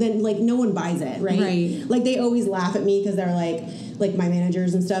 you know, then like no one buys it, right? Like they always laugh at me because they're like my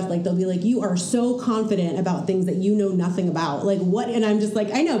managers and stuff, like they'll be like, you are so confident about things that you know nothing about, like what? And I'm just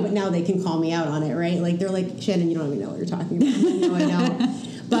like, I know, but now they can call me out on it, right? Like they're like, Shannon, you don't even know what you're talking about. I know.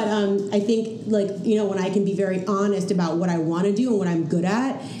 But I think, like, you know, when I can be very honest about what I want to do and what I'm good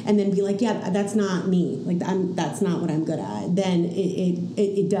at, and then be like, yeah, that's not me. Like, that's not what I'm good at. Then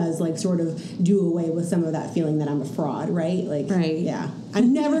it does, like, sort of do away with some of that feeling that I'm a fraud, right? Like, yeah.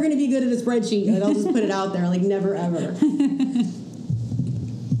 I'm never going to be good at a spreadsheet. Like, I'll just put it out there. Like, never, ever. I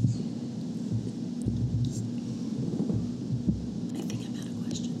think I'm out of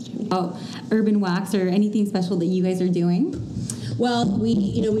questions. Oh, Urban Wax or anything special that you guys are doing? Well,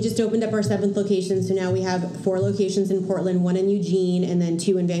 we just opened up our 7th location, so now we have 4 locations in Portland, 1 in Eugene, and then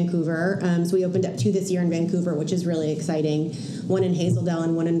 2 in Vancouver. So we opened up 2 this year in Vancouver, which is really exciting. 1 in Hazeldale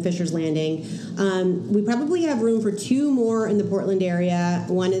and 1 in Fisher's Landing. We probably have room for 2 more in the Portland area.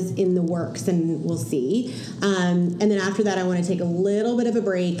 1 is in the works, and we'll see. And then after that, I want to take a little bit of a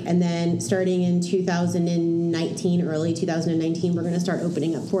break, and then starting in 2019, early 2019, we're going to start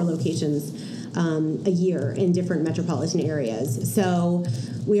opening up 4 locations a year in different metropolitan areas. So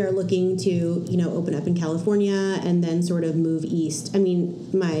we are looking to, you know, open up in California and then sort of move east. I mean,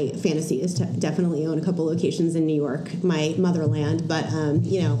 my fantasy is to definitely own a couple locations in New York, my motherland, but,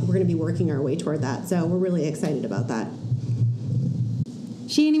 you know, we're going to be working our way toward that. So we're really excited about that.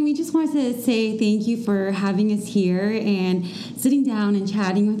 Shannon, we just wanted to say thank you for having us here and sitting down and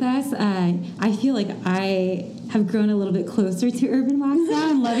chatting with us. I feel like I have grown a little bit closer to Urban Wax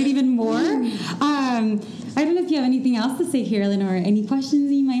now and love it even more. I don't know if you have anything else to say, Carolyn, or any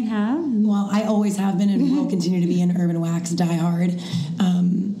questions you might have. Well, I always have been and will continue to be an Urban Wax diehard.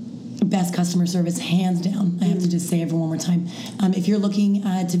 Best customer service, hands down. I have to just say it one more time. If you're looking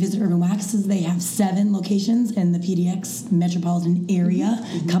to visit Urban Waxes, they have 7 locations in the PDX metropolitan area,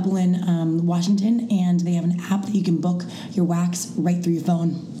 a couple in Washington, and they have an app that you can book your wax right through your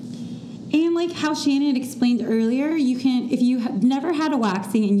phone. And like how Shannon explained earlier, you can, if you have never had a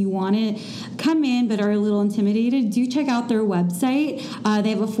waxing and you want to come in but are a little intimidated, do check out their website. They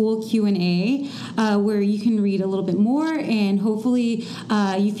have a full Q&A where you can read a little bit more, and hopefully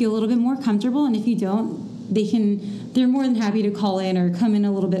you feel a little bit more comfortable. And if you don't, they're more than happy to call in or come in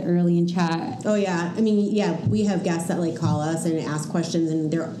a little bit early and chat. Oh yeah, I mean, yeah, we have guests that like call us and ask questions,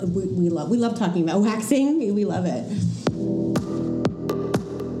 and we love talking about waxing. We love it.